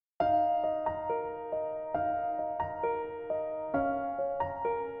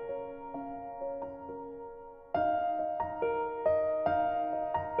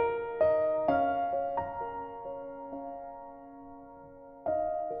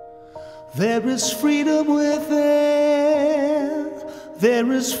There is freedom within,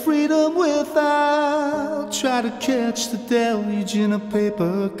 there is freedom without. Try to catch the deluge in a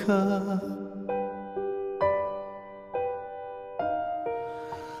paper cup.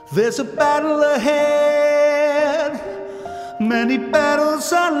 There's a battle ahead, many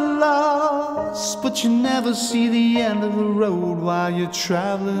battles are lost, but you never see the end of the road while you're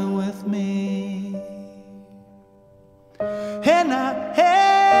traveling with me. Hey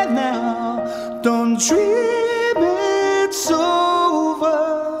now, don't dream it's over.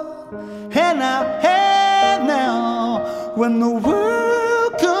 Hey now, when the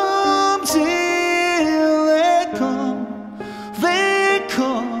world comes in, they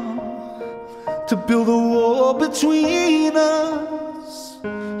come to build a wall between us.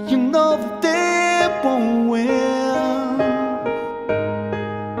 You know that they won't win.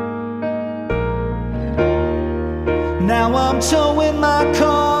 Now I'm towing my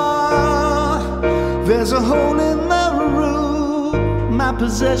car, there's a hole in the roof. My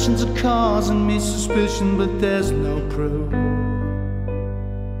possessions are causing me suspicion, but there's no proof.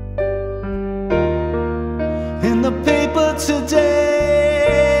 In the paper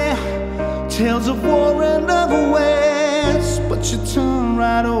today, tales of war and of West, but you turn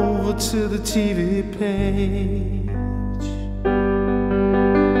right over to the TV page.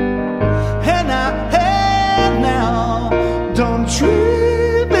 Hey now, don't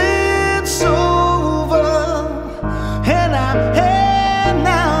dream it's over. Hey now,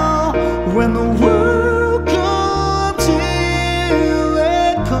 when the world comes in,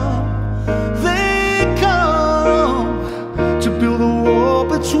 they come to build a wall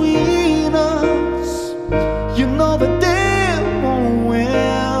between us. You know that they won't win.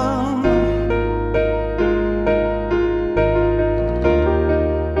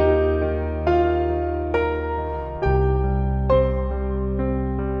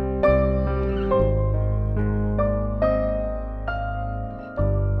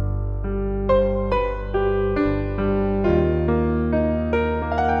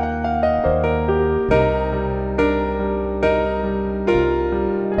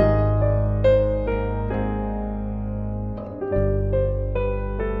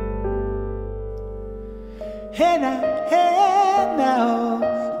 Hey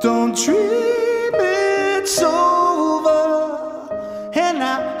now, don't dream it's over. Hey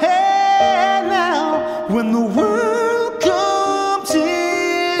now, when the world comes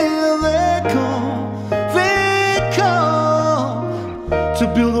in, they come to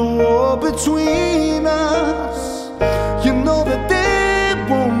build a wall between us. You know that they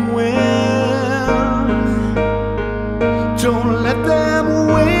won't win. Don't let them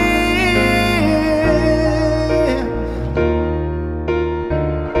win.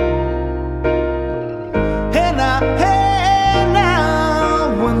 Hey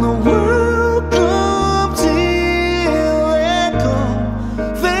now, when the world comes in,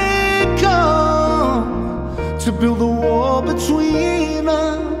 they come to build a wall between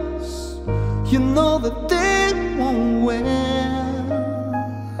us. You know that they won't win.